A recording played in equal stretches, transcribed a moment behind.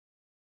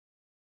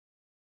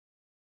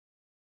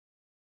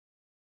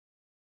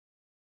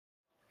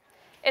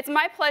It's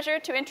my pleasure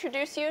to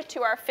introduce you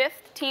to our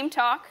fifth team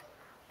talk,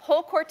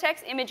 Whole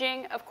Cortex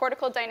Imaging of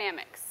Cortical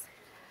Dynamics.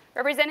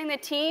 Representing the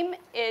team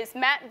is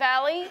Matt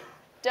Valley,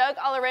 Doug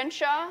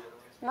Olorenshaw,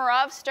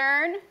 Marav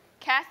Stern,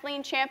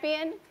 Kathleen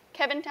Champion,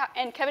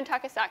 and Kevin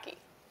Takasaki.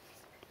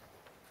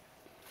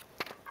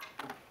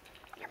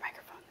 Your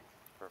microphone.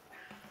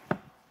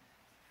 Perfect.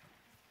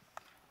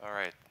 All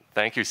right.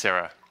 Thank you,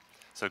 Sarah.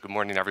 So good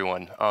morning,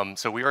 everyone.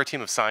 So we are a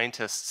team of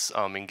scientists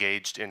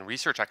engaged in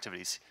research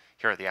activities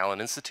here at the Allen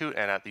Institute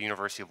and at the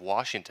University of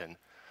Washington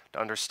to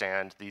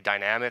understand the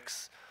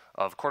dynamics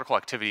of cortical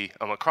activity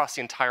across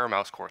the entire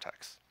mouse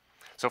cortex.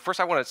 So first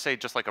I want to say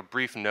just like a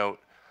brief note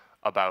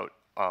about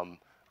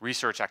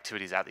research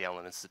activities at the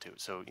Allen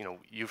Institute. So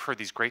you've heard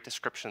these great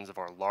descriptions of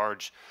our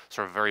large,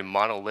 sort of very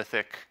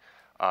monolithic,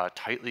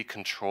 tightly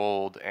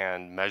controlled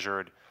and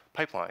measured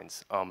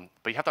pipelines.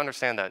 But you have to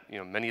understand that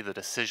many of the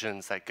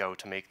decisions that go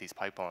to make these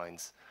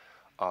pipelines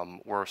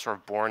were sort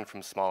of born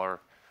from smaller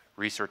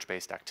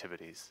research-based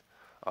activities.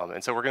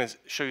 And so we're going to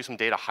show you some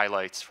data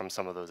highlights from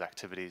some of those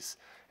activities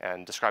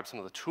and describe some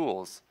of the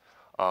tools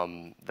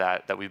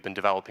that we've been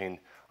developing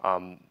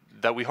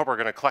that we hope are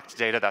going to collect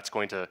data that's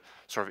going to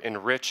sort of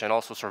enrich and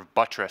also sort of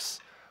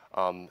buttress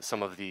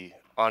some of the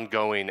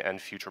ongoing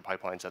and future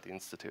pipelines at the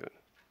Institute.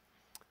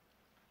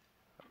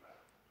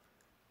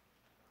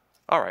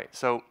 All right,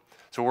 so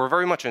we're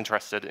very much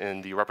interested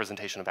in the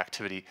representation of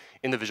activity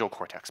in the visual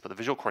cortex, but the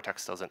visual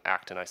cortex doesn't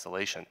act in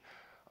isolation.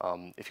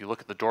 If you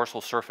look at the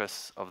dorsal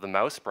surface of the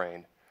mouse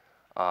brain,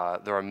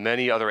 there are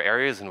many other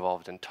areas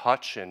involved in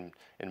touch and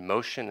in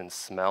motion and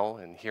smell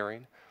and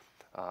hearing.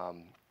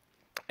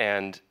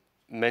 And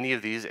many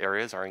of these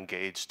areas are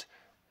engaged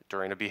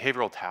during a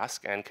behavioral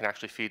task and can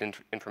actually feed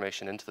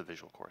information into the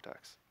visual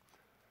cortex.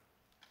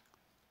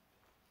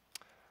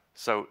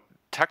 So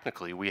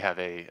technically, we have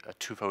a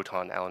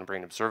two-photon Allen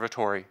Brain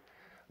Observatory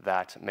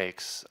that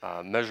makes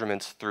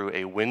measurements through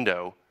a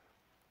window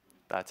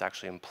that's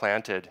actually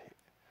implanted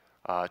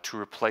to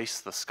replace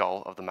the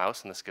skull of the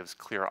mouse, and this gives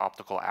clear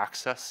optical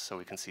access so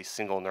we can see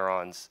single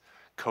neurons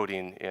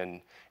coding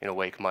in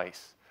awake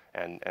mice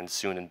and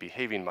soon in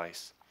behaving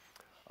mice.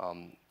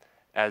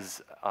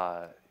 As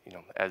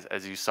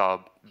you saw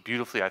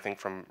beautifully, I think,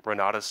 from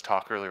Renata's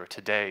talk earlier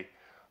today,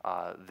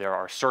 there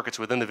are circuits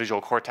within the visual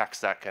cortex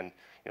that can,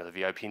 the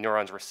VIP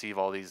neurons receive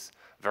all these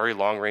very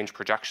long-range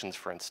projections,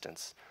 for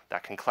instance,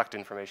 that can collect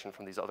information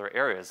from these other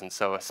areas. And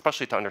so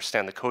especially to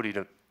understand the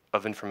coding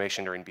of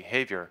information during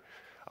behavior,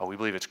 we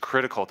believe it's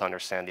critical to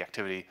understand the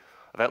activity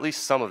of at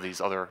least some of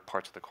these other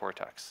parts of the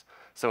cortex.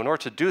 So in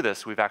order to do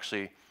this, we've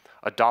actually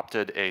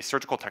adopted a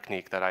surgical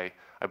technique that I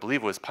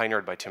believe was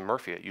pioneered by Tim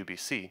Murphy at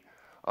UBC,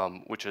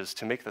 which is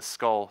to make the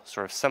skull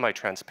sort of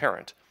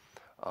semi-transparent.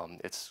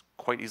 It's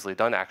quite easily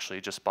done,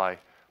 actually, just by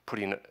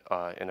putting an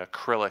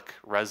acrylic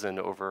resin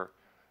over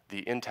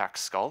the intact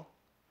skull.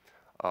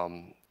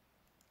 And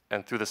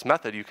through this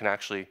method, you can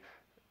actually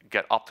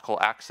get optical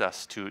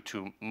access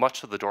to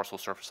much of the dorsal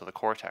surface of the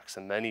cortex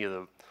and many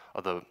of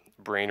the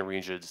brain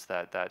regions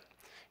that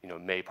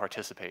may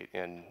participate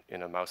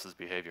in a mouse's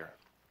behavior.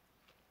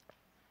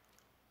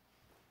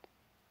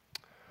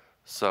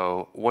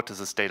 So what does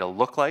this data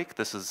look like?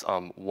 This is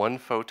one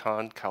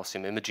photon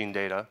calcium imaging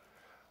data.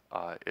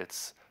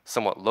 It's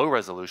somewhat low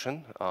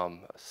resolution,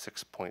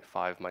 6.5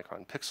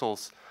 micron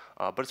pixels,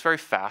 but it's very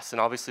fast, and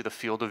obviously the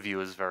field of view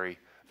is very,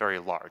 very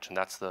large, and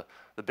that's the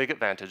big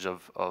advantage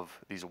of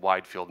these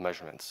wide field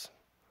measurements.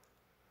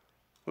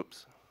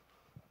 Oops,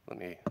 let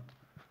me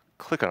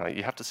click on it.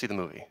 You have to see the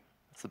movie.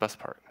 That's the best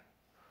part.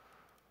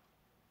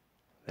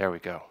 There we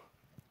go.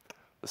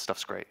 This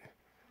stuff's great.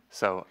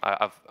 So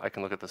I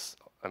can look at this.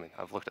 I mean,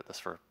 I've looked at this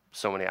for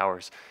so many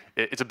hours.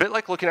 It's a bit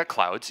like looking at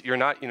clouds. You're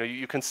not,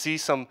 you can see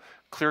some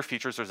clear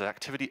features. There's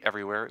activity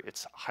everywhere.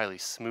 It's highly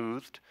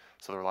smoothed,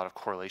 so there are a lot of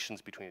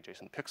correlations between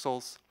adjacent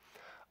pixels.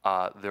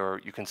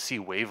 You can see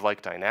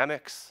wave-like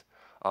dynamics.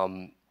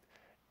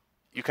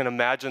 You can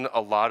imagine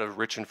a lot of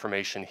rich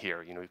information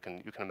here. You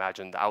can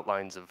imagine the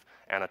outlines of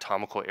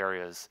anatomical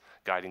areas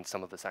guiding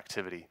some of this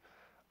activity.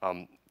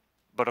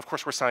 But of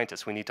course, we're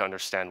scientists. We need to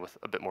understand with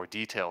a bit more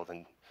detail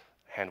than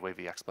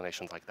hand-wavy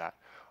explanations like that.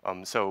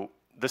 So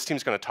this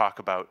team's going to talk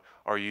about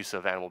our use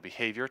of animal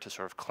behavior to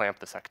sort of clamp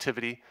this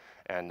activity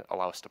and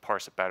allow us to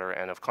parse it better,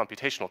 and of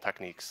computational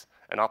techniques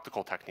and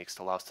optical techniques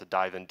to allow us to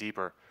dive in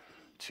deeper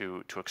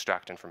to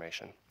extract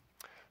information.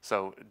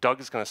 So Doug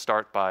is going to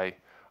start by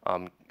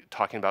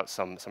talking about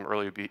some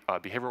early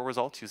behavioral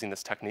results using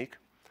this technique.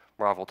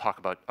 Marav will talk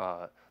about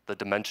the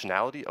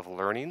dimensionality of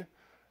learning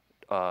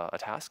a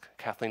task.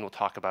 Kathleen will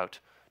talk about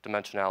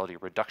dimensionality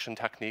reduction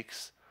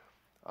techniques.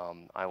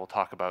 I will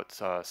talk about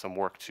some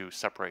work to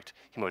separate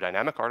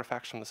hemodynamic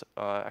artifacts from this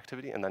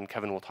activity, and then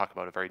Kevin will talk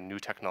about a very new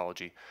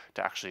technology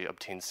to actually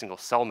obtain single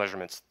cell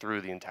measurements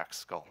through the intact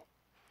skull.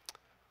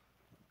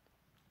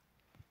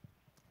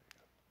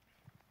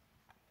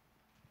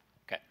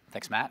 Okay,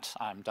 thanks, Matt.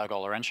 I'm Doug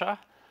Olorenshaw,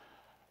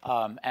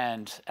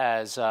 and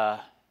as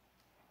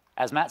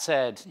As Matt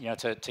said,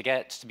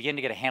 to begin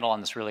to get a handle on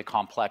this really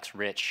complex,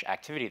 rich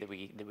activity that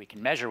we can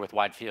measure with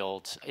wide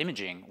field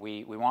imaging,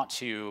 we want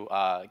to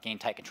gain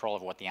tight control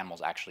of what the animal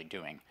is actually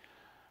doing.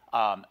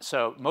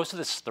 So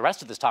the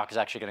rest of this talk is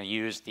actually going to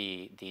use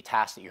the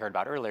task that you heard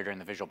about earlier during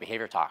the visual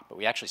behavior talk. But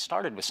we actually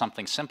started with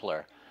something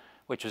simpler,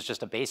 which was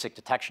just a basic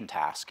detection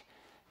task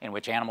in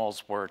which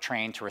animals were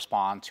trained to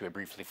respond to a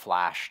briefly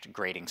flashed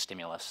grading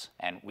stimulus,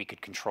 and we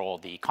could control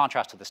the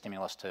contrast of the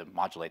stimulus to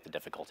modulate the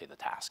difficulty of the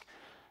task.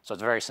 So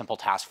it's a very simple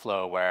task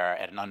flow where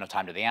at an unknown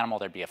time to the animal,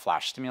 there'd be a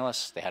flash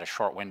stimulus. They had a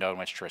short window in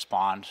which to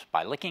respond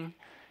by licking,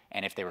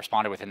 and if they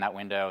responded within that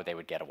window, they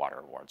would get a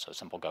water reward. So a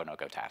simple go,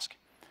 no-go task.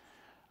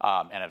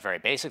 And a very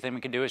basic thing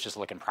we can do is just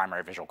look in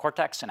primary visual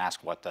cortex and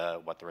ask what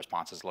the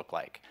responses look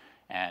like.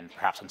 And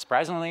perhaps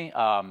unsurprisingly,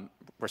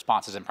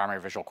 responses in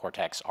primary visual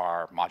cortex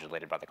are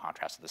modulated by the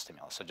contrast of the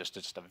stimulus. So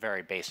just a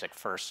very basic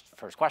first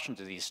question: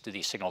 do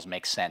these signals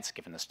make sense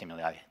given the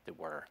stimuli that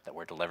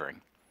we're delivering?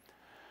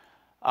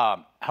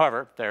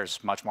 However,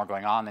 there's much more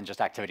going on than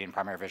just activity in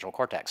primary visual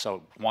cortex.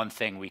 So one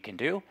thing we can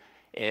do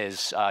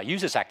is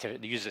use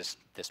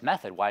this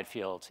method, wide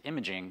field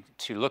imaging,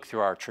 to look through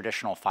our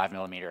traditional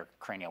 5mm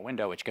cranial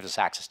window, which gives us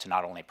access to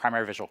not only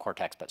primary visual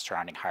cortex but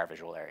surrounding higher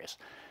visual areas.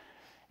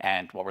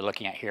 And what we're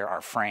looking at here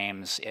are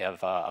frames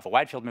of a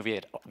wide field movie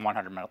at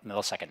 100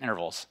 millisecond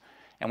intervals.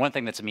 And one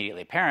thing that's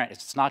immediately apparent is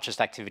it's not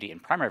just activity in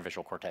primary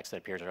visual cortex that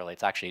appears early,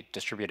 it's actually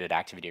distributed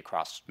activity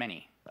across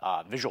many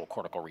visual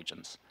cortical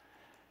regions.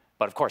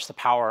 But of course, the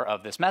power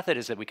of this method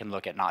is that we can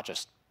look at not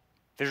just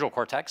visual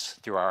cortex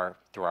through our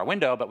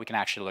window, but we can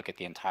actually look at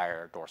the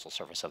entire dorsal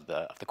surface of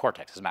the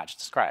cortex, as Matt just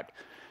described.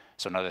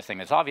 So another thing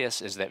that's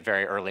obvious is that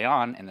very early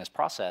on in this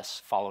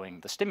process,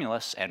 following the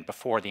stimulus and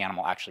before the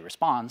animal actually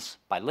responds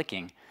by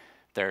licking,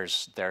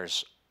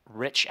 there's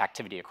rich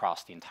activity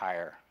across the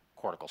entire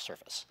cortical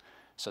surface.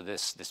 So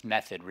this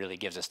method really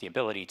gives us the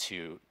ability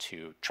to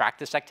track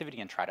this activity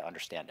and try to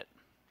understand it.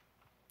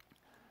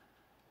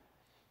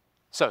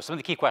 So some of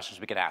the key questions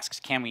we could ask is,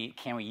 can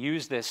we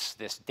use this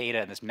data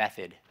and this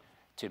method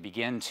to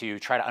begin to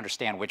try to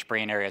understand which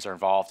brain areas are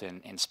involved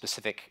in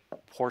specific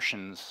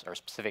portions or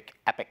specific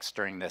epochs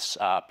during this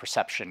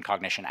perception,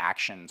 cognition,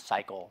 action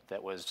cycle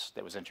that was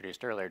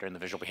introduced earlier during the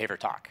visual behavior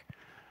talk.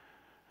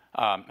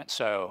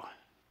 So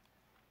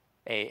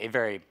a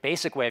very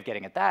basic way of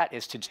getting at that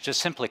is to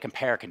just simply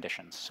compare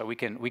conditions. So we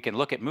can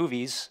look at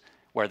movies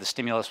where the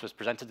stimulus was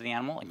presented to the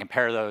animal and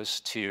compare those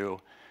to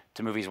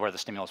movies where the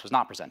stimulus was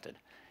not presented.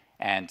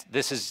 And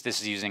this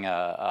is using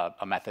a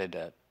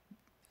method,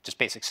 just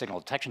basic signal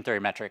detection theory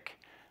metric.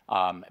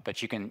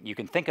 But you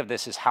can think of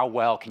this as how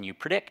well can you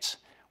predict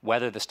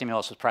whether the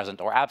stimulus was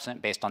present or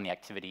absent based on the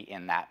activity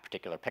in that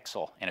particular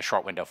pixel in a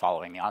short window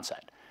following the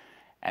onset.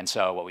 And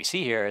so what we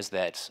see here is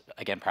that,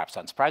 again, perhaps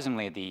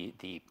unsurprisingly,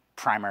 the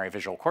primary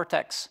visual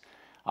cortex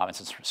and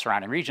its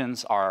surrounding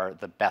regions are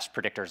the best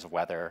predictors of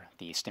whether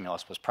the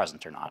stimulus was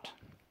present or not.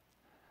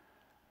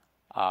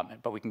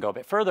 But we can go a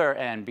bit further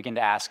and begin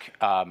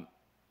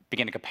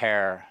to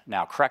compare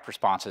now correct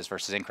responses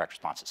versus incorrect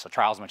responses. So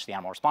trials in which the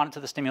animal responded to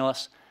the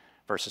stimulus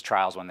versus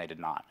trials when they did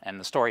not. And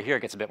the story here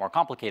gets a bit more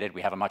complicated.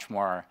 We have a much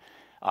more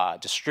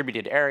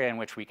distributed area in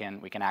which we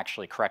can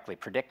actually correctly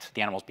predict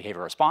the animal's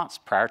behavior response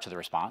prior to the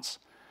response.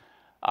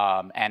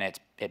 And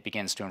it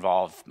begins to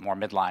involve more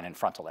midline and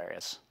frontal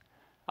areas.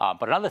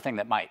 But another thing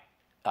that might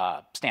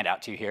stand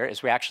out to you here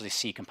is we actually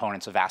see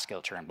components of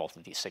vasculature in both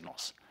of these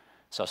signals.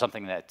 So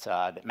something that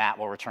Matt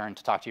will return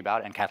to talk to you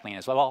about, and Kathleen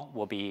as well,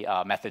 will be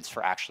methods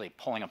for actually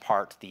pulling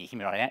apart the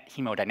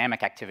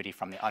hemodynamic activity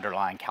from the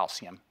underlying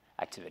calcium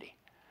activity.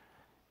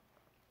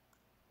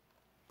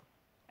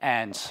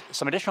 And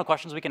some additional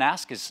questions we can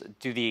ask is,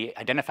 do the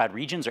identified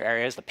regions or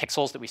areas, the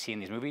pixels that we see in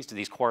these movies, do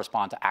these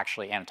correspond to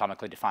actually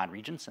anatomically defined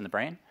regions in the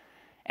brain?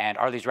 And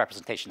are these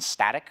representations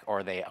static, or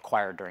are they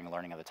acquired during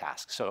learning of the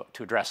task? So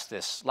to address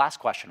this last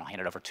question, I'll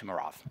hand it over to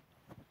Marav.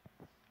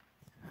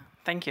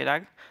 Thank you,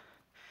 Doug.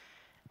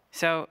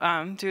 So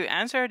to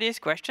answer these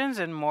questions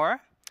and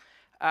more,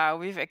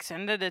 we've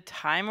extended the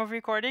time of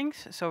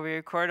recordings. So we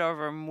record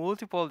over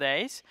multiple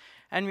days.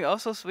 And we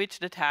also switch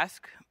the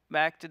task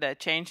back to the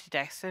change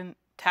detection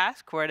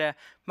task, where the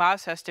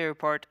mouse has to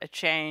report a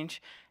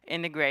change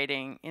in the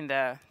grading, in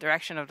the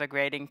direction of the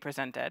grading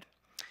presented.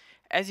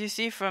 As you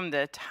see from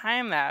the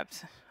time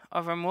lapse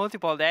over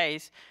multiple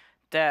days,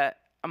 the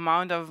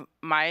amount of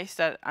mice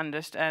that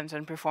understands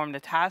and perform the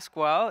task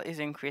well is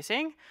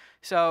increasing.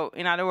 So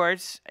in other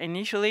words,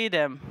 initially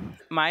the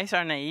mice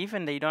are naive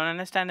and they don't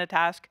understand the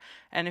task,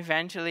 and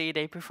eventually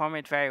they perform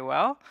it very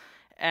well.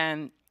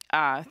 And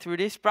through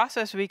this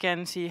process, we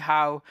can see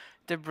how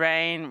the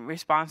brain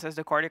responses,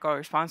 the cortical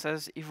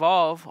responses,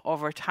 evolve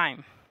over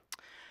time.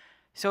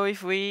 So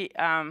if we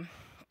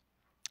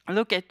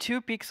look at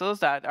two pixels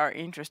that are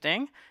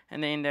interesting,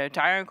 and in the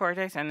thyroid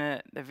cortex and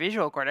the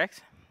visual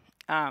cortex,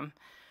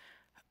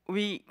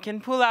 we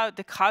can pull out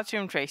the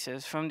calcium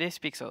traces from these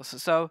pixels.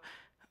 So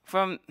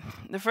from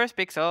the first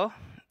pixel,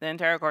 the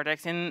entire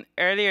cortex, in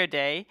earlier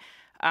day,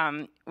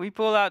 we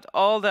pull out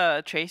all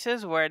the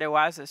traces where there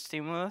was a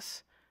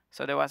stimulus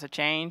So there was a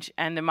change,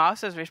 and the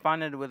mouses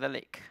responded with a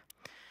lick.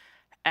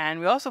 And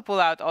we also pull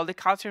out all the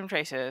calcium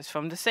traces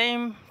from the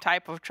same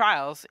type of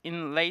trials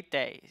in late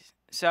days.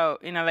 So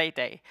in a late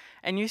day,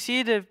 and you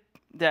see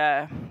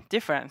the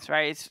difference,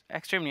 right? It's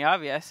extremely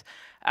obvious.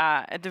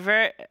 At the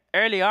very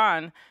early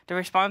on, the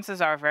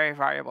responses are very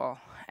variable,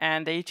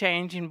 and they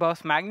change in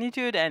both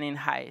magnitude and in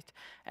height.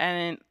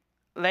 And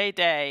in late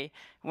day,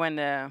 when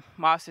the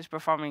mouse is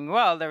performing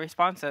well, the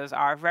responses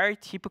are very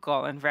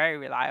typical and very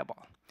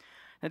reliable.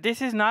 Now,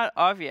 this is not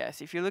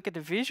obvious. If you look at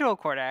the visual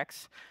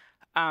cortex,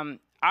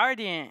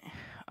 already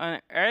on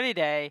an early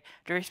day,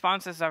 the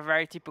responses are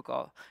very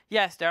typical.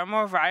 Yes, they are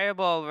more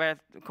variable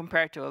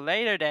compared to a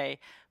later day,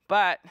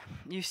 but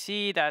you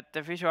see that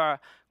the visual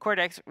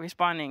cortex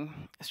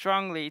responding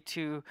strongly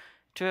to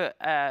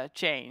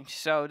change.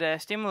 So the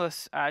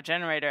stimulus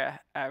generator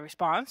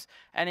response,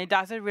 and it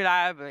does it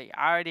reliably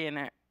already in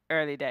an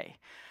early day.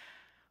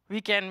 We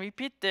can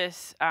repeat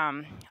this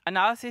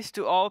analysis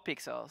to all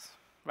pixels,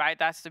 right?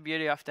 That's the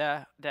beauty of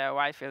the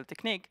wide field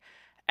technique.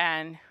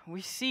 And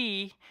we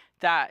see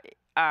that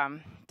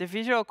the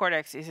visual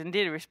cortex is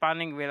indeed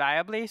responding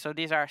reliably. So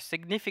these are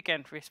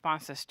significant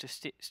responses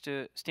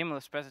to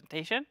stimulus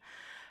presentation.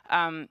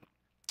 And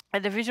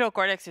the visual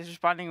cortex is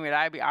responding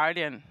reliably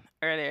already in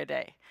earlier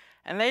day.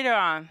 And later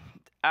on,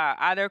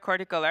 other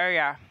cortical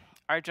area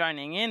are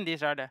joining in.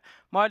 These are the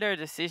motor,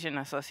 decision,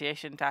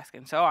 association, task,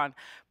 and so on.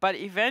 But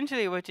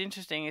eventually, what's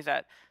interesting is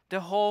that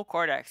the whole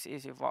cortex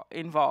is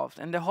involved,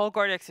 and the whole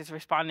cortex is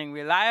responding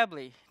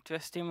reliably to a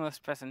stimulus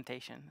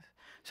presentation.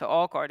 So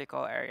all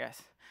cortical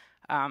areas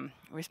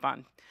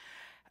respond.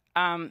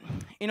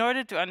 In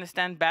order to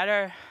understand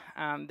better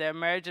the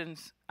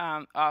emergence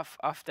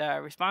of the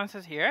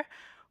responses here,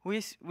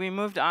 we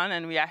moved on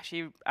and we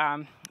actually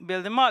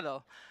built a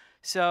model.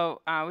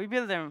 So we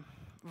built a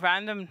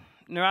random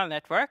neural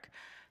network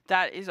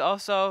that is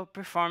also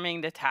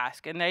performing the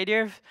task. And the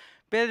idea of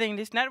building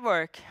this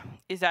network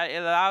is that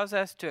it allows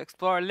us to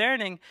explore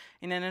learning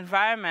in an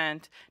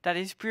environment that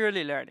is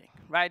purely learning,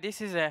 right? This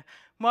is a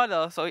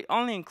model, so it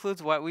only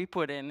includes what we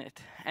put in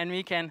it. And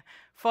we can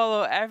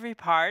follow every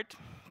part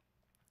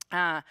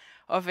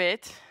of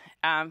it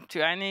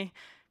to any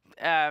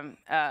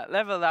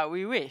level that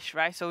we wish,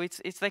 right? So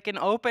it's like an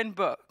open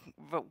book,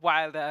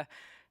 while the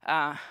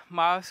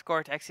mouse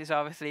cortex is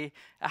obviously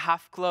a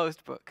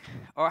half-closed book,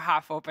 or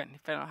half-open,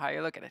 depending on how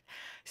you look at it.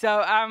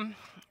 So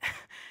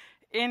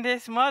in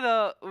this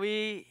model,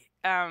 we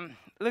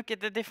look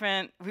at the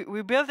different,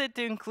 we built it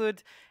to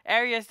include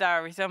areas that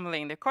are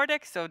resembling the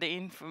cortex. So the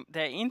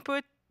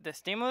input, the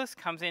stimulus,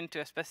 comes into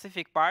a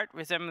specific part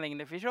resembling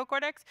the visual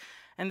cortex,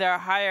 and there are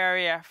high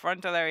area,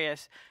 frontal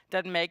areas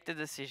that make the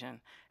decision.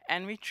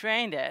 And we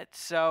trained it,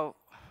 so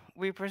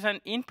we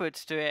present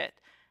inputs to it,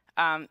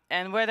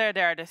 and whether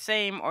they are the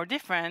same or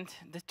different,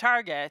 the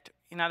target,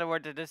 in other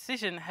words, the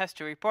decision, has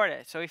to report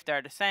it. So if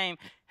they're the same, it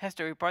has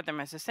to report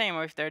them as the same,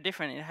 or if they're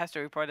different, it has to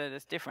report it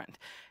as different.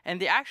 And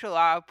the actual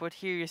output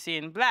here you see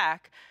in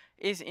black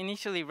is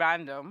initially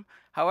random.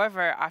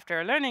 However,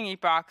 after a learning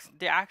epoch,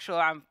 the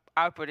actual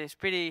output is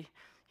pretty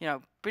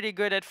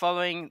good at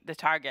following the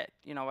target,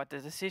 what the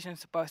decision is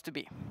supposed to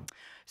be.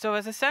 So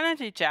as a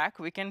sanity check,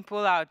 we can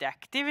pull out the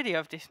activity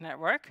of this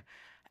network,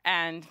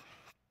 and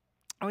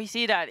we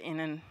see that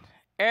in an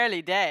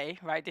early day,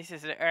 right, this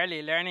is the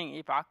early learning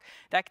epoch,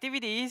 the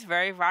activity is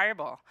very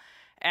variable.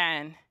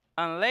 And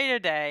on a later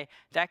day,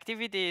 the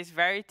activity is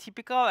very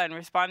typical and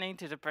responding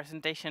to the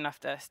presentation of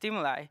the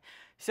stimuli.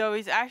 So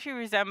it's actually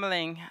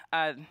resembling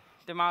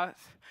the mouse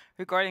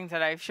recordings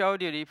that I've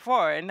showed you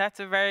before, and that's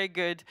a very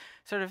good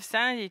sort of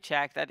sanity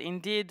check that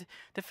indeed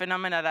the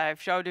phenomena that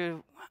I've showed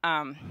you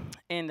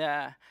in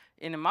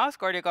the mouse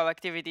cortical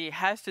activity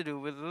has to do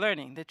with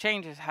learning. The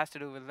changes have to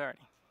do with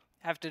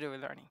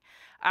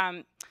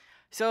learning.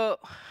 So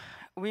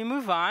we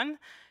move on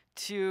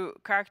to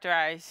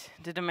characterize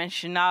the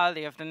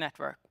dimensionality of the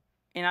network.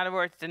 In other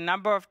words, the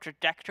number of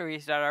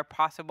trajectories that are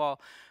possible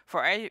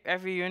for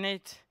every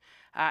unit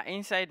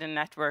inside the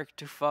network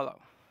to follow.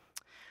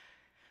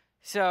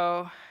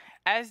 So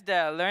as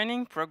the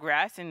learning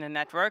progresses in the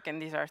network,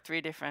 and these are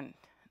 3 different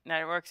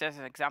networks as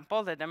an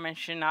example, the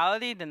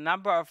dimensionality, the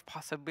number of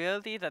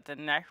possibilities that the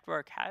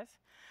network has,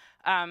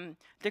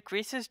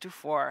 decreases to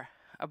 4,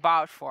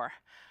 about 4,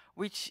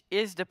 which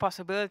is the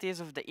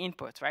possibilities of the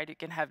inputs, right? You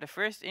can have the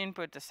first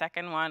input, the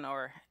second one,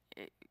 or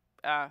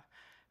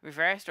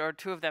reversed, or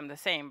 2 of them the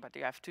same, but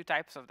you have 2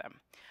 types of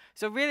them.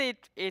 So really,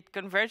 it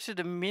converges to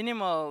the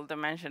minimal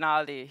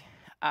dimensionality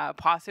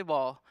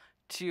possible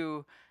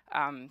to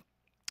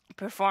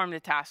perform the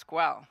task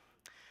well.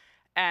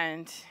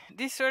 And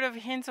this sort of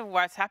hints of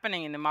what's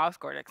happening in the mouse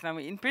cortex. Now,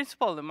 in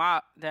principle,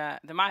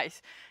 the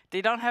mice,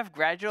 they don't have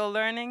gradual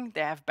learning.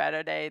 They have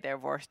better days, they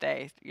have worse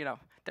days.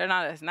 They're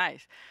not as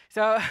nice.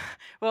 So,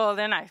 well,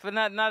 they're nice, but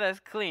not as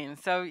clean.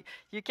 So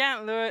you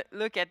can't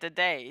look at the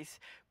days.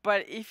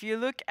 But if you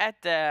look at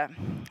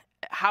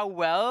how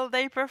well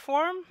they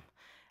perform,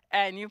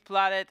 and you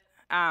plot it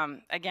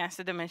against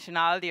the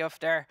dimensionality of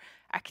their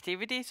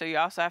activity, so you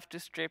also have to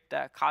strip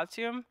the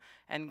calcium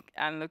and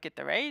look at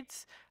the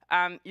rates.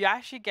 you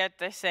actually get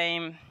the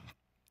same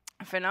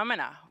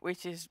phenomena,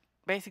 which is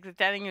basically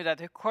telling you that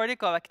the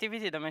cortical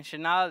activity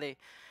dimensionality,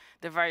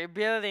 the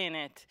variability in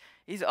it,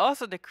 is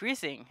also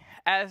decreasing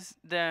as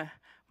the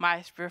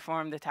mice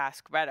perform the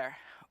task better,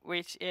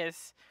 which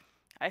is,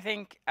 I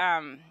think,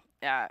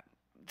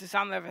 to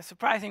some level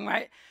surprising,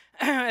 right?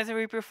 As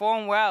we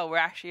perform well, we're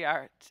actually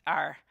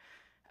our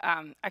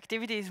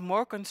activity is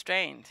more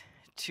constrained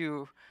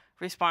to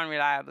respond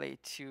reliably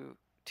to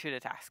the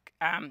task.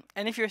 And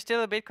if you're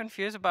still a bit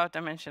confused about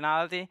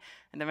dimensionality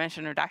and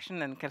dimension reduction,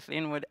 then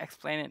Kathleen would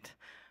explain it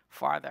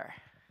farther.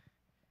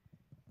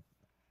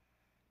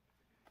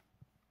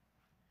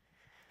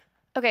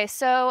 Okay,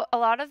 so a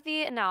lot of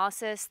the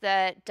analysis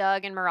that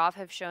Doug and Merav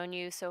have shown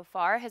you so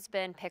far has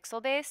been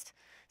pixel-based.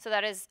 So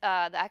that is the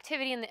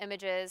activity in the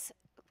images,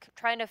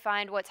 trying to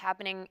find what's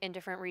happening in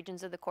different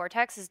regions of the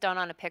cortex is done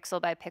on a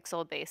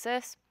pixel-by-pixel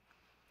basis.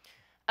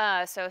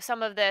 So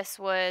some of this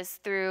was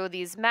through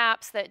these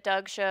maps that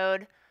Doug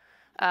showed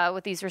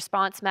with these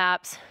response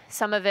maps.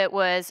 Some of it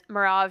was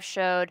Merav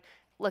showed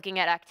looking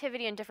at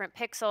activity in different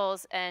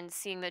pixels and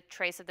seeing the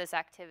trace of this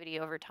activity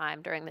over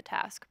time during the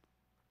task.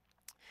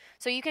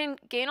 So you can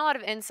gain a lot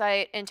of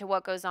insight into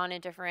what goes on in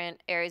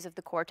different areas of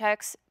the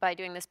cortex by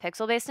doing this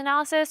pixel-based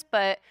analysis,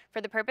 but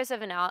for the purpose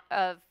of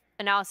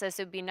analysis,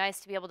 it would be nice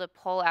to be able to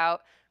pull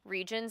out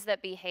regions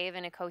that behave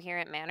in a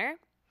coherent manner.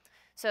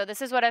 So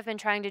this is what I've been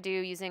trying to do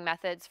using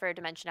methods for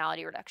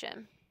dimensionality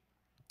reduction.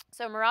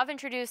 So Merav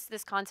introduced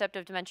this concept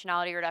of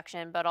dimensionality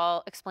reduction, but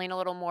I'll explain a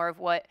little more of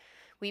what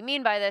we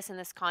mean by this in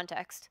this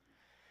context.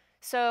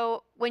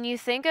 So when you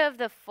think of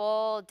the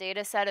full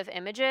data set of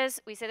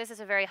images, we say this is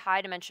a very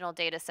high dimensional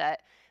data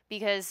set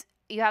because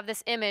you have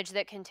this image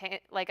that contains,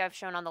 like I've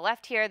shown on the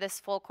left here, this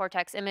full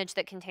cortex image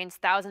that contains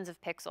thousands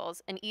of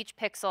pixels, and each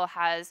pixel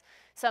has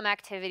some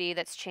activity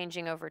that's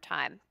changing over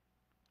time.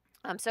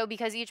 So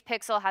because each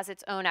pixel has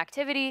its own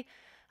activity,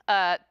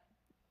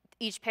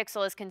 each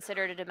pixel is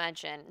considered a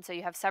dimension, and so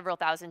you have several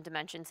thousand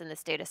dimensions in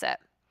this data set.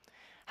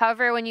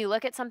 However, when you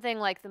look at something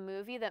like the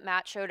movie that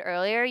Matt showed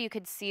earlier, you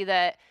could see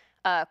that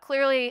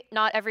clearly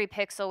not every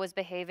pixel was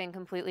behaving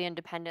completely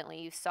independently.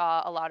 You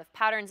saw a lot of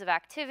patterns of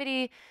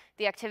activity.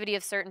 The activity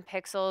of certain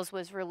pixels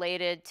was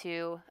related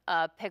to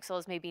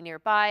pixels maybe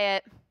nearby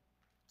it.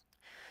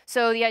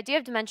 So the idea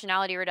of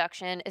dimensionality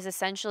reduction is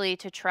essentially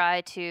to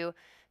try to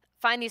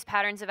find these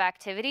patterns of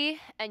activity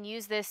and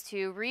use this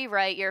to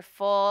rewrite your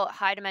full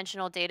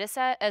high-dimensional data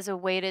set as a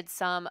weighted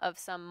sum of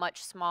some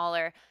much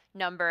smaller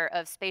number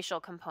of spatial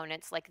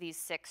components like these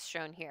 6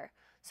 shown here.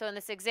 So in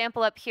this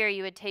example up here,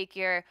 you would take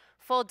your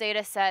full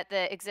data set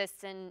that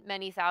exists in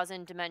many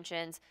thousand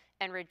dimensions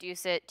and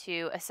reduce it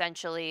to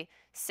essentially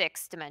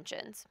 6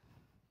 dimensions.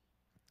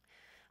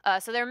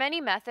 So there are many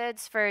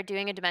methods for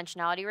doing a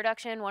dimensionality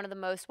reduction. One of the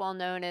most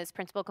well-known is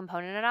principal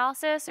component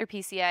analysis, or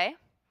PCA.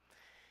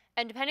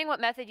 And depending what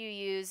method you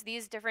use,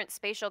 these different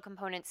spatial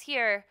components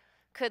here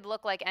could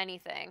look like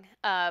anything.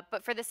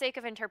 But for the sake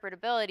of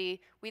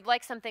interpretability, we'd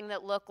like something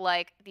that looked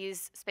like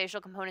these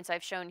spatial components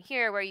I've shown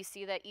here, where you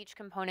see that each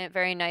component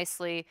very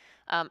nicely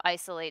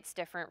isolates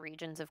different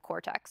regions of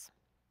cortex.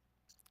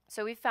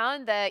 So we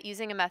found that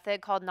using a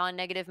method called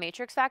non-negative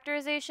matrix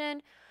factorization,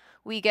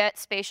 we get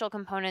spatial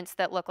components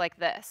that look like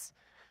this.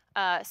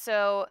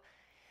 So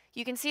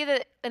you can see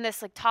that in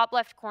this top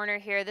left corner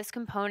here, this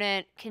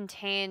component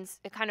contains,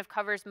 it kind of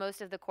covers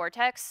most of the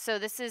cortex. So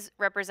this is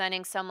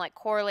representing some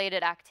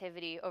correlated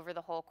activity over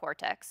the whole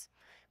cortex.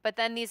 But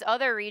then these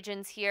other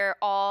regions here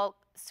all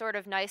sort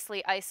of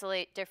nicely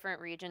isolate different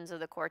regions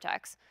of the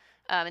cortex.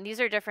 And these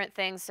are different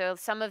things. So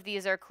some of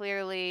these are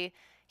clearly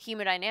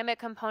hemodynamic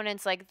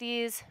components like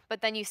these,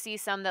 but then you see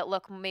some that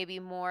look maybe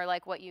more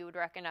like what you would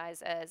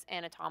recognize as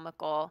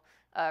anatomical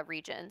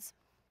regions.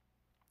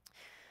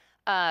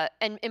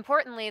 And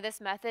importantly,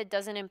 this method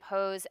doesn't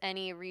impose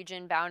any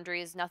region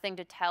boundaries, nothing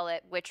to tell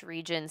it which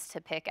regions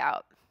to pick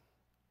out.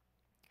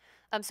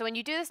 So when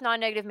you do this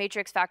non-negative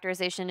matrix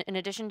factorization, in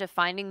addition to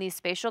finding these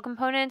spatial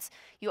components,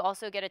 you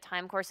also get a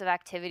time course of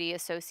activity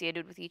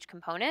associated with each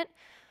component.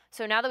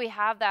 So now that we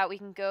have that, we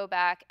can go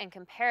back and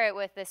compare it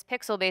with this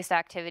pixel-based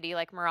activity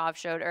like Merav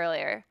showed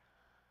earlier.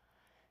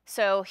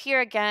 So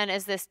here again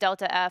is this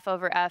delta F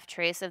over F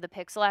trace of the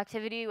pixel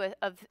activity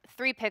of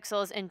 3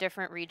 pixels in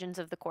different regions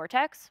of the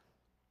cortex.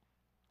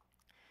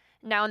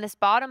 Now in this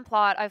bottom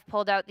plot, I've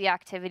pulled out the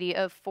activity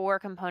of 4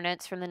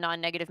 components from the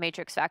non-negative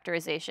matrix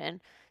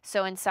factorization.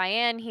 So in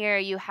cyan here,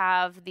 you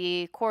have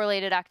the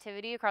correlated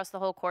activity across the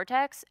whole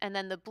cortex, and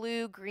then the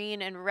blue,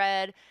 green, and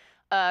red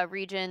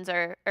regions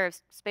or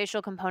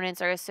spatial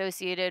components are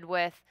associated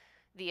with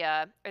the,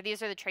 or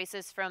these are the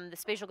traces from the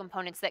spatial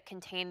components that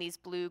contain these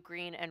blue,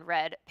 green, and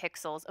red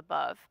pixels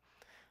above.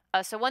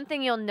 So one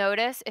thing you'll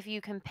notice if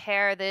you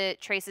compare the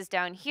traces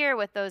down here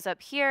with those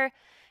up here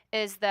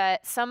is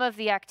that some of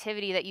the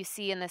activity that you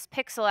see in this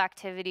pixel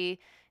activity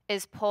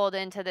is pulled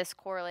into this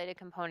correlated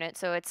component.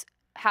 So it's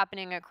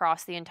happening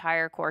across the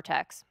entire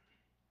cortex.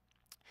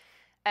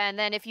 And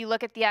then if you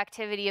look at the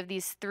activity of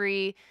these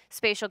 3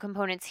 spatial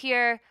components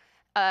here,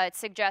 it's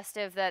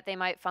suggestive that they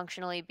might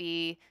functionally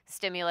be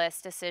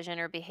stimulus, decision,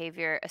 or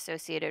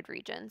behavior-associated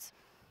regions.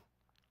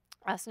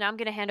 So now I'm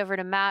going to hand over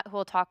to Matt, who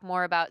will talk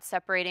more about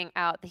separating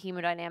out the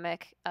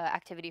hemodynamic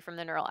activity from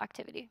the neural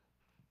activity.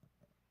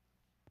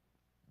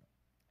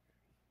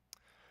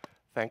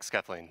 Thanks,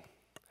 Kathleen.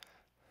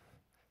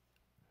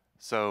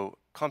 So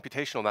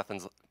computational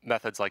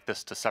methods like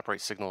this to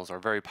separate signals are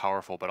very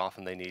powerful, but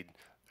often they need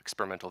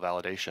experimental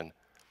validation.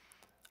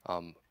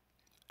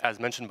 As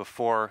mentioned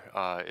before,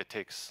 it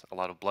takes a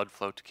lot of blood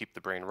flow to keep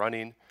the brain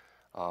running,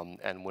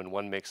 and when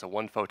one makes a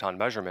one-photon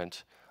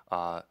measurement,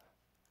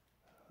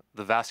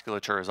 the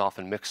vasculature is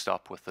often mixed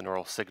up with the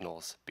neural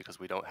signals because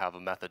we don't have a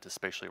method to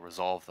spatially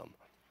resolve them.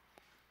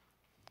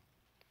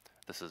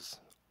 This is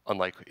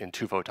unlike in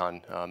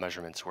two-photon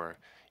measurements where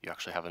you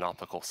actually have an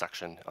optical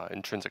section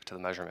intrinsic to the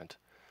measurement.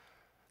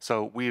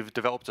 So we've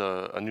developed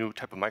a new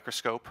type of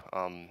microscope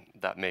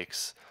that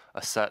makes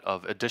a set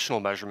of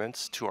additional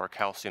measurements to our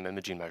calcium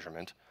imaging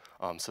measurement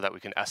so that we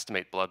can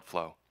estimate blood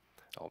flow.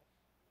 I'll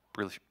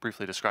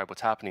briefly describe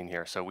what's happening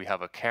here. So we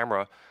have a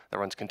camera that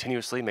runs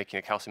continuously making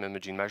a calcium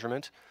imaging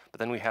measurement, but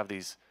then we have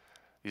these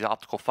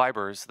optical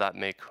fibers that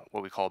make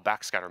what we call a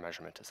backscatter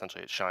measurement.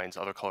 Essentially, it shines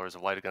other colors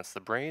of light against the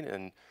brain,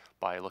 and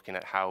by looking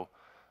at how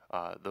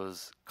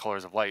those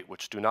colors of light,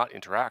 which do not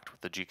interact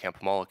with the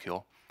GCAMP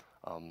molecule,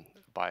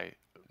 by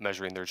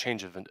measuring their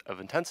change of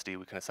intensity,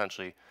 we can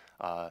essentially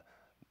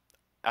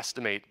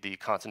estimate the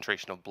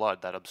concentration of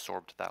blood that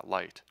absorbed that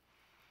light.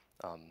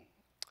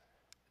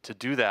 To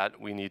do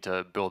that, we need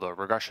to build a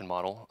regression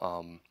model,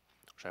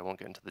 which I won't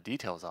get into the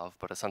details of,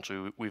 but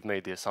essentially we've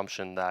made the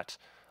assumption that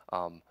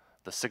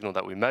the signal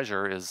that we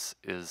measure is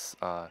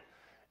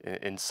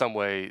in some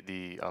way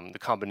the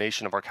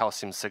combination of our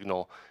calcium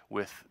signal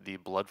with the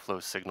blood flow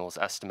signals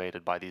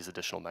estimated by these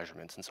additional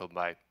measurements. And so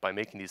by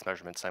making these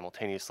measurements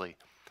simultaneously,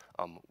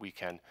 we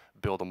can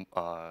build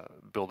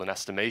an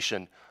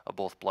estimation of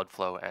both blood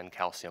flow and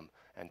calcium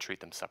and treat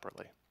them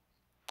separately.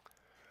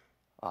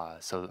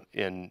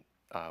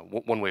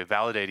 One way of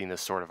validating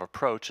this sort of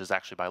approach is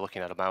actually by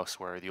looking at a mouse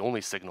where the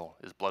only signal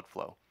is blood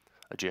flow.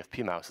 A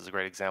GFP mouse is a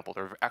great example.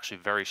 There are actually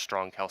very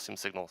strong calcium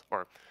signals,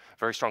 or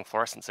very strong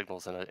fluorescent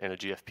signals in a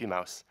GFP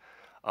mouse,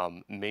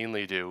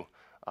 mainly due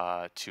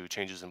to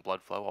changes in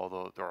blood flow,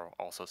 although there are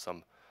also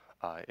some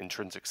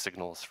intrinsic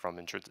signals from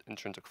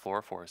intrinsic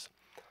fluorophores.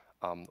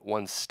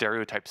 One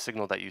stereotype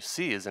signal that you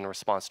see is in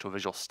response to a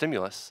visual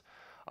stimulus.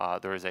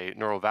 There is a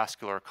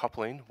neurovascular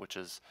coupling, which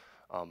is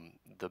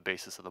the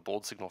basis of the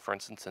bold signal, for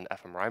instance, in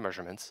fMRI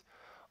measurements,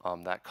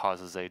 that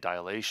causes a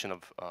dilation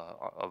of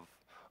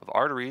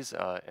arteries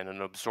and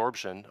an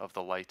absorption of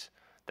the light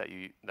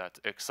that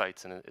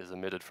excites and is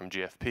emitted from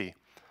GFP.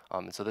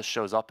 And so this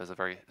shows up as a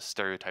very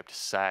stereotyped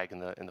sag in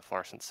the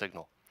fluorescent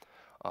signal.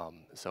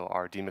 So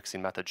our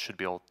demixing method should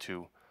be able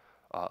to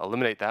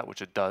eliminate that,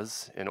 which it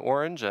does in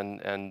orange,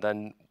 and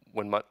then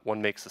when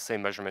one makes the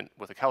same measurement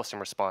with a calcium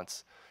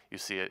response, you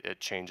see it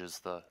changes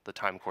the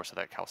time course of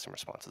that calcium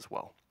response as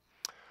well.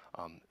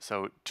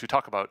 So to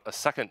talk about a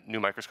second new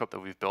microscope that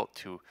we've built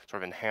to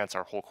sort of enhance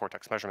our whole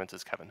cortex measurements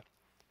is Kevin.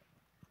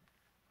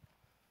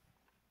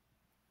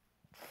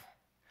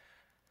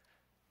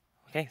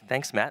 Okay,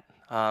 thanks, Matt.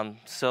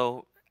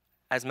 So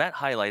as Matt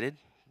highlighted,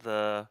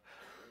 the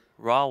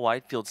raw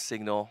wide field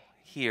signal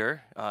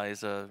here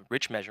is a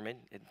rich measurement.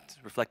 It's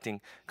reflecting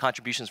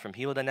contributions from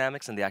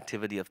hemodynamics and the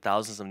activity of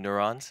thousands of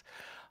neurons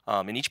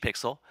in each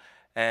pixel.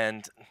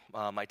 And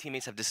my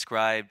teammates have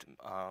described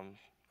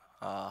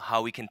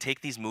how we can take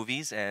these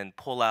movies and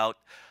pull out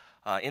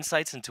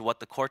insights into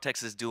what the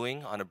cortex is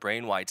doing on a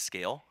brain-wide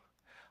scale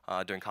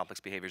during complex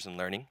behaviors and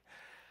learning.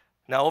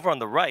 Now over on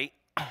the right,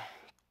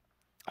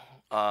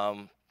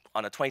 on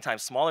a 20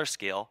 times smaller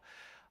scale,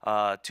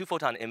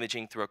 two-photon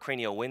imaging through a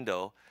cranial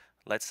window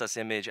lets us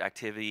image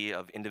activity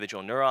of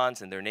individual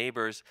neurons and their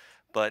neighbors,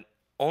 but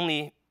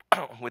only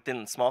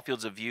within small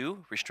fields of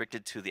view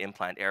restricted to the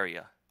implant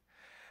area.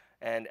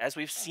 And as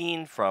we've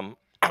seen from,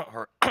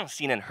 or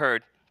seen and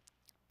heard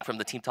from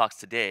the team talks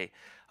today,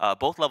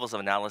 both levels of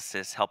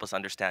analysis help us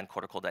understand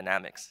cortical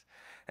dynamics.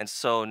 And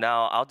so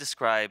now I'll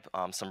describe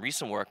some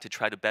recent work to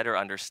try to better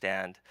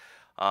understand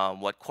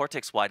what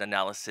cortex-wide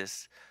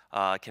analysis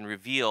can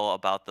reveal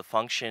about the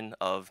function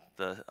of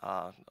the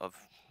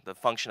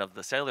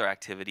cellular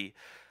activity,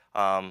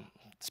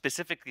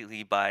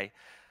 specifically by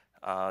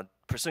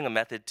pursuing a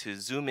method to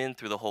zoom in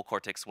through the whole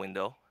cortex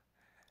window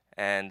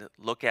and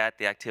look at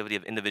the activity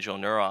of individual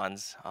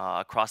neurons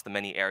across the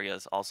many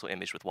areas also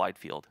imaged with wide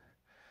field.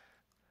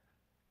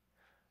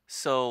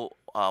 So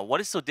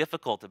what is so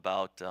difficult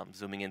about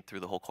zooming in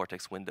through the whole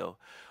cortex window?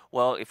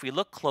 Well, if we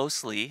look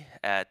closely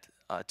at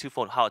how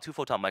a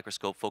two-photon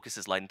microscope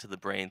focuses light into the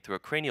brain through a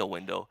cranial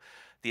window,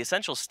 the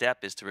essential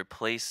step is to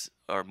replace,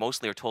 or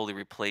mostly or totally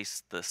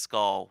replace, the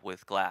skull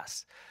with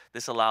glass.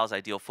 This allows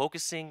ideal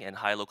focusing and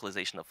high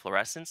localization of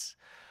fluorescence.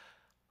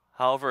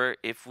 However,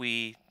 if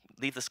we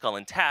leave the skull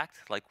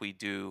intact, like we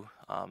do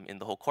in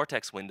the whole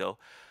cortex window,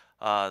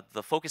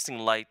 the focusing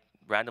light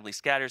randomly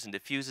scatters and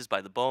diffuses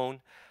by the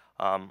bone,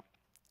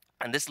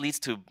 and this leads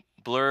to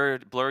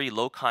blurry,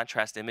 low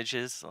contrast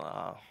images,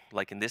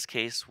 like in this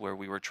case where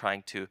we were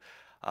trying to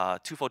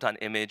two-photon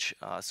image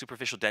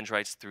superficial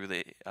dendrites through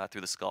the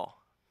skull.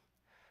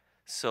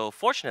 So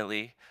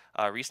fortunately,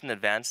 recent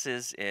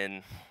advances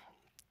in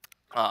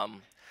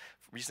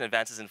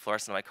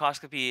fluorescent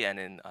microscopy and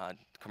in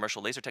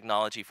commercial laser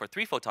technology for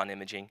three-photon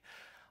imaging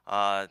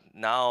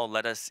now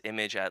let us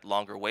image at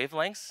longer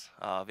wavelengths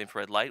of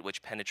infrared light,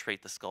 which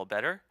penetrate the skull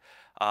better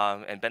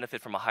and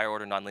benefit from a higher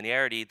order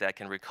nonlinearity that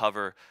can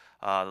recover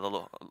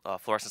the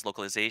fluorescence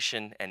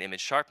localization and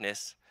image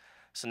sharpness.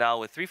 So now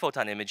with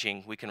three-photon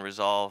imaging, we can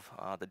resolve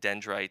the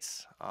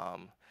dendrites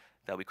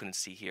that we couldn't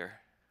see here.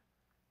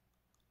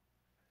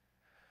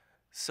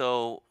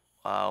 So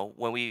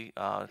when we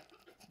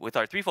with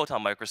our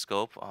three-photon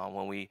microscope,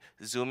 when we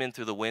zoom in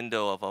through the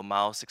window of a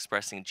mouse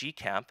expressing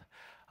GCamp,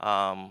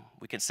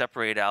 we can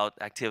separate out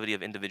activity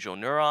of individual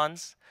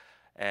neurons,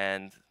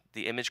 and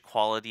the image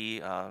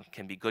quality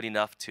can be good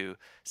enough to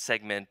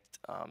segment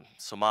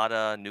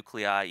somata,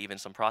 nuclei, even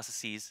some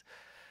processes.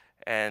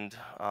 And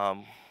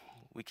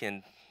we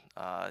can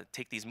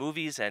take these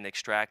movies and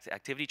extract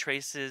activity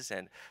traces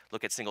and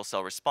look at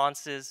single-cell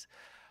responses.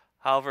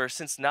 However,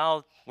 since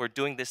now we're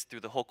doing this through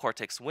the whole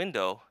cortex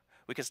window,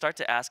 we can start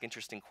to ask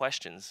interesting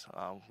questions.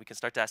 We can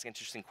start to ask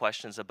interesting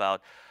questions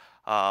about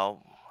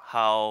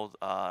how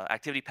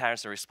activity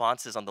patterns and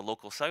responses on the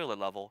local cellular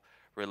level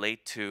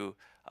relate to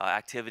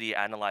activity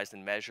analyzed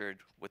and measured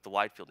with the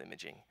wide field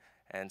imaging.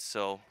 And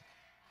so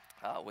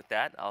with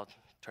that, I'll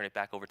turn it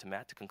back over to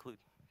Matt to conclude.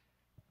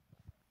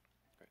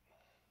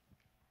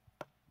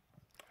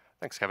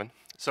 Thanks, Kevin.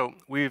 So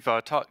we've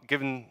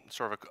given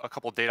sort of a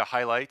couple data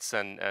highlights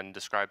and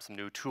described some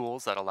new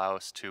tools that allow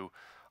us to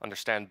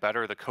understand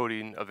better the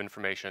coding of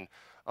information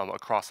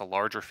across a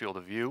larger field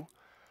of view.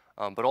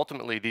 But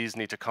ultimately, these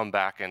need to come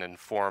back and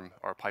inform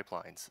our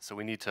pipelines. So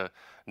we need to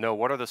know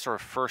what are the sort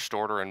of first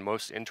order and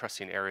most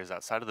interesting areas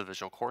outside of the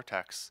visual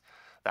cortex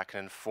that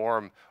can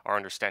inform our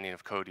understanding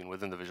of coding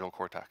within the visual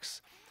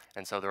cortex.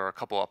 And so there are a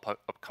couple of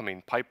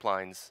upcoming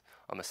pipelines,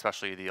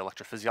 especially the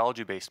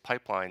electrophysiology-based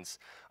pipelines,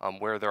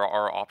 where there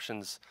are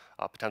options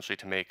potentially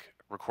to make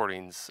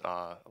recordings,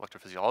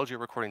 electrophysiology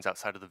recordings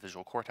outside of the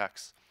visual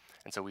cortex.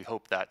 And so we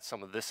hope that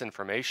some of this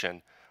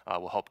information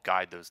will help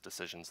guide those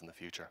decisions in the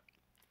future.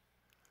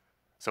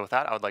 So with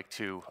that, I would like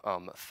to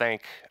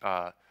thank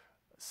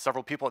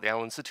several people at the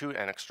Allen Institute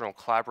and external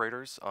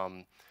collaborators,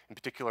 in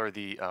particular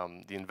the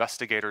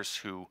investigators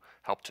who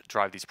helped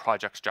drive these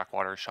projects, Jack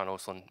Waters, Sean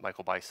Oslin,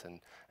 Michael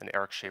Bison, and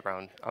Eric Shea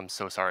Brown. I'm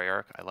so sorry,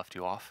 Eric, I left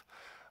you off.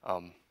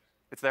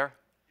 It's there?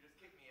 You just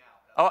kicked me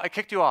out. Oh, I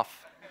kicked you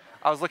off.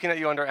 I was looking at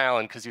you under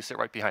Allen because you sit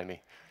right behind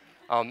me.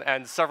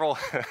 And several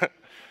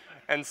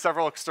and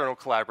several external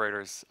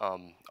collaborators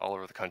all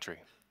over the country.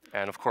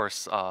 And of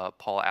course,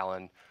 Paul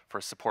Allen for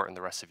his support and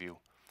the rest of you.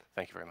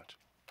 Thank you very much.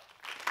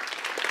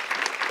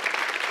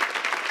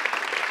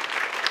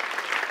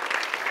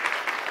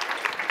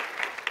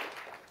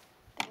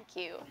 Thank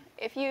you.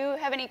 If you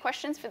have any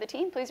questions for the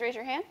team, please raise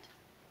your hand.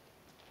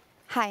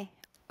 Hi,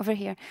 over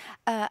here.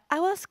 I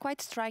was quite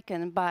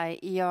stricken by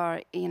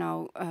your,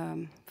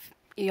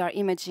 your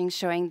imaging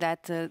showing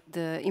that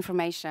the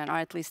information, or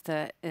at least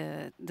the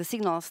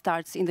signal,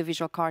 starts in the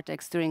visual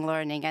cortex during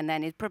learning, and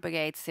then it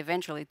propagates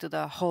eventually to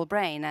the whole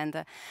brain.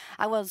 And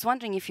I was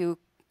wondering if you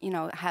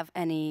have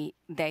any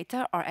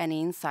data or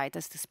any insight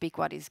as to speak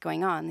what is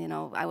going on.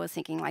 I was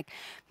thinking like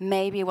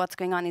maybe what's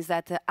going on is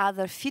that the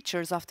other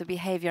features of the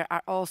behavior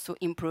are also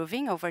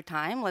improving over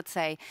time. Let's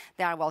say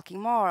they are walking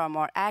more or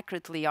more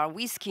accurately, or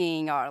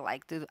whisking, or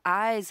like the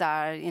eyes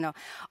are,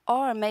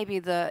 or maybe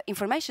the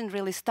information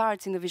really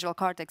starts in the visual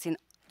cortex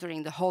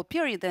during the whole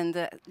period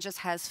and just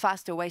has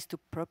faster ways to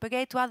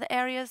propagate to other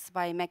areas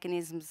by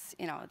mechanisms,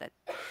 that.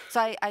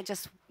 So I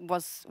just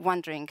was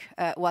wondering,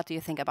 what do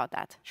you think about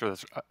that? Sure,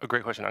 that's a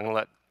great question. I'm going to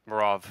let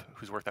Marav,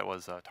 whose work that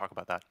was, talk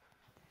about that.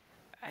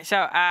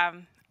 So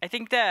I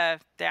think the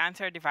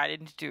answer are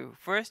divided into two.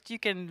 First, you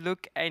can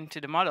look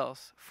into the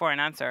models for an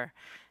answer,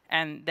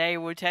 and they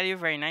will tell you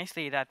very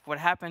nicely that what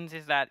happens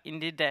is that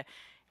indeed the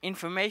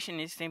information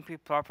is simply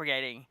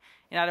propagating.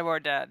 In other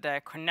words,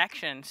 the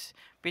connections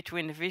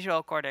between the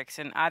visual cortex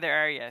and other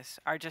areas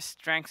are just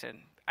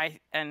strengthened.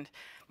 And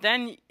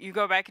then you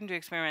go back into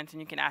experiments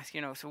and you can ask,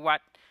 so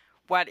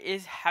what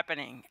is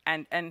happening?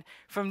 And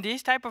from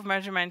these type of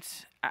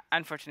measurements,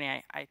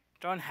 unfortunately, I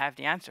don't have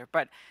the answer,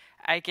 but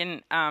I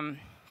can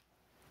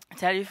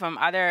tell you from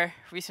other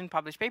recent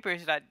published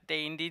papers that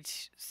they indeed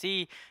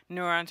see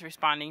neurons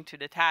responding to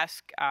the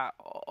task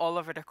all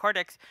over the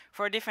cortex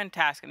for a different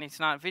task, and it's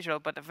not visual,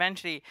 but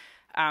eventually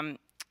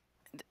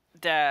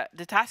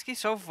the task is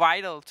so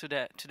vital to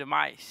the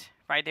mice,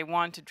 right? They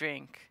want to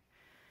drink,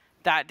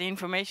 that the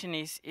information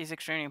is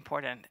extremely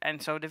important.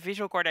 And so the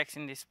visual cortex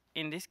in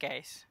this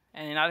case,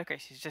 and in other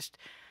cases, just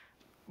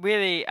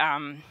really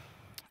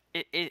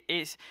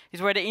is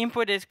where the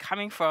input is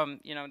coming from.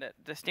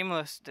 The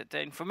stimulus,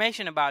 the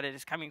information about it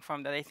is coming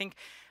from. That I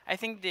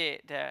think the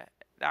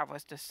that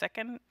was the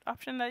second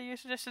option that you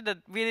suggested, that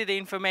really the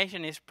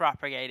information is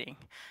propagating.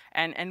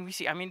 And we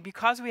see, I mean,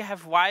 because we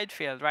have wide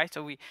field, right?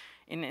 So we,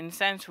 in a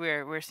sense,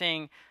 we're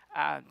seeing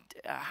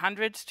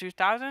hundreds to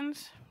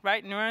thousands,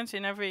 right? Neurons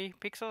in every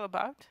pixel,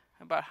 about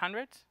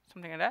hundreds,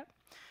 something like that.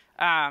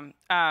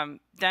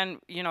 Then,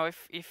 you know,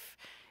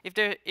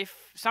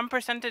 if some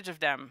percentage of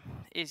them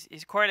is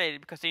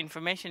correlated because the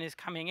information is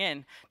coming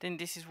in, then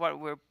this is what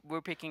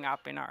we're picking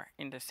up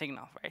in the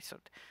signal, right? So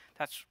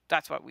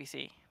that's what we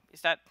see.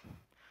 Is that?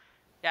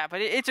 Yeah,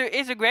 but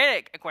it's a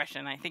great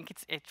question. I think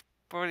it's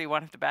probably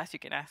one of the best you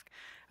can ask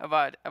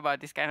about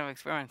this kind of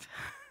experiments.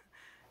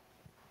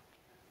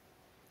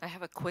 I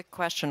have a quick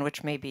question,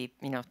 which may be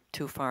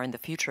too far in the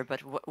future,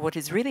 but what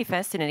is really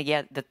fascinating,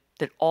 yeah, that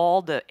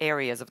all the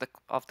areas of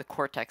the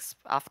cortex,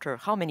 after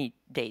how many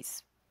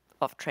days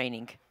of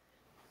training?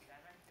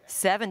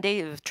 7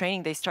 days of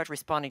training, they start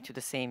responding to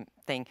the same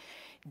thing.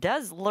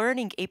 Does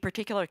learning a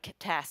particular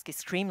task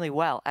extremely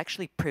well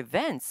actually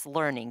prevents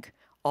learning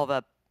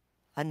of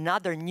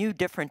another new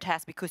different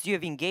task because you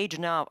have engaged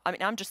now? I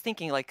mean, I'm just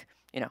thinking like,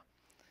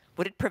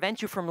 would it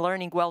prevent you from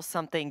learning well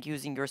something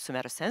using your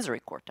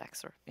somatosensory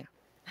cortex, or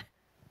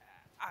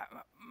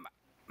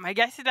My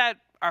guess is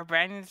that our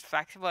brain is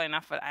flexible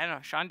enough, but I don't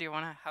know. Sean, do you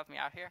want to help me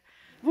out here?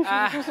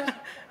 I think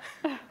that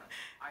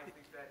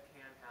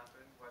can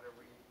happen, whether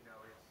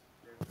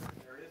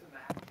there is a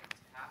maximum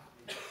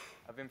capacity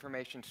of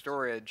information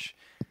storage.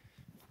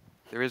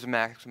 There is a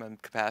maximum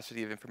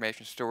capacity of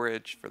information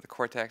storage for the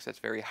cortex that's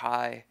very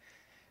high.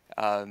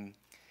 There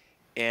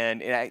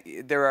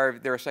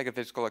are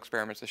psychophysical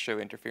experiments that show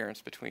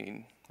interference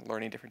between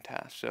learning different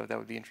tasks, so that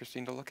would be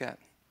interesting to look at.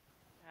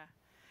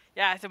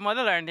 Yeah, as a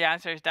modeler, and the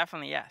answer is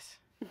definitely yes.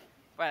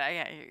 But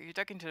yeah, you're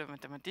talking to the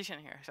mathematician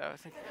here, so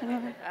it's like.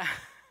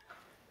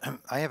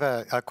 I have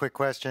a quick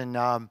question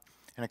and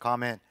a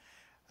comment.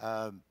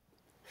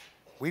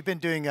 We've been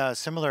doing a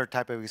similar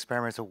type of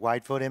experiments with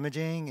wide field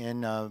imaging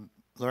and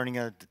learning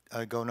a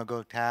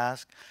go-no-go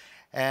task.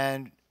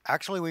 And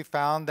actually, we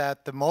found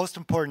that the most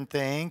important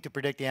thing to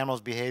predict the animal's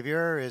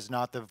behavior is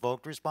not the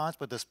evoked response,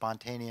 but the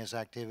spontaneous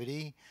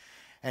activity.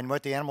 And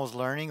what the animal's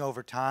learning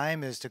over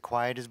time is to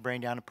quiet his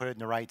brain down and put it in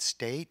the right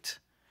state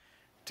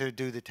to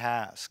do the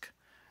task.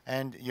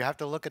 And you have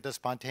to look at the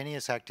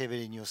spontaneous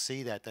activity, and you'll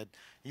see that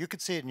you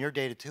could see it in your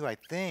data too. I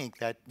think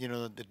that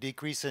the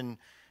decrease in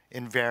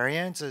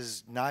variance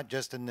is not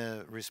just in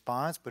the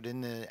response, but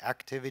in the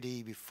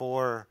activity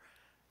before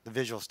the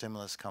visual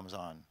stimulus comes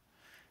on.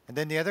 And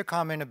then the other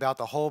comment about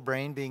the whole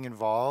brain being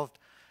involved,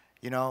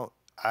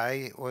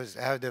 I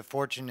had the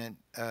fortunate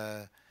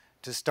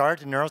to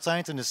start in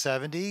neuroscience in the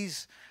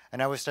 70s,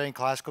 and I was studying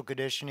classical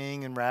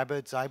conditioning and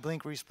rabbits' eye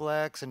blink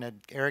reflex,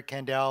 and Eric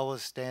Kandel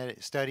was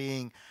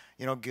studying,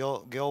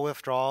 gill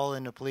withdrawal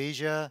and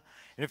aplesia.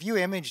 And if you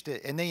imaged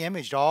it, and they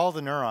imaged all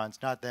the neurons,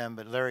 not them,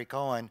 but Larry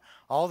Cohen,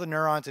 all the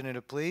neurons in an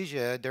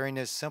aplesia during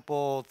this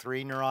simple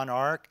 3-neuron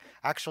arc,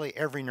 actually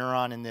every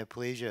neuron in the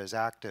aplesia is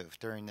active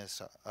during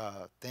this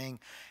thing.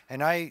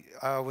 And I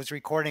was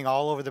recording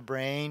all over the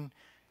brain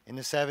in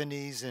the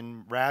 70s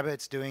in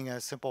rabbits doing a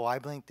simple eye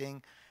blink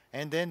thing.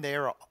 And then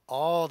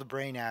all the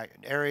brain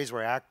areas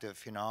were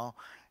active,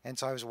 And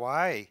so I was,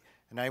 why?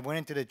 And I went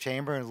into the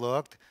chamber and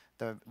looked.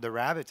 The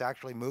rabbit's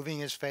actually moving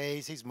his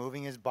face, he's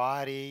moving his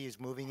body, he's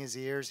moving his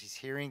ears, he's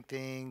hearing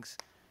things.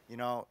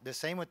 The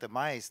same with the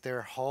mice.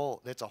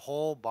 It's a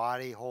whole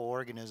body, whole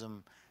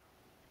organism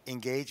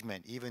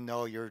engagement, even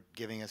though you're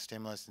giving a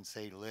stimulus and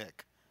say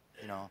lick.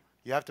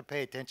 You have to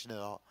pay attention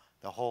to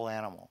the whole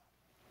animal.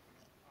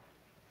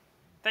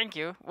 Thank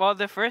you. Well,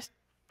 the first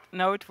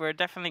note we're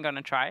definitely going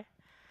to try.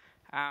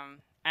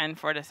 And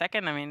for the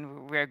second,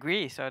 we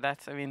agree. So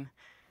that's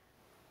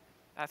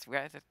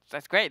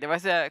great. There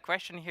was a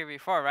question here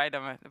before, right,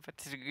 about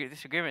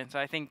disagreement. So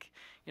I think,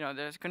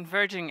 there's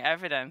converging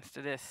evidence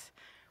to this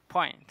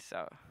point.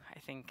 So I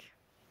think,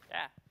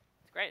 yeah,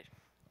 it's great.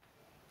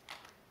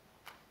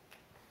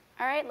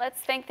 All right,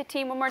 let's thank the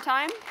team one more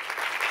time.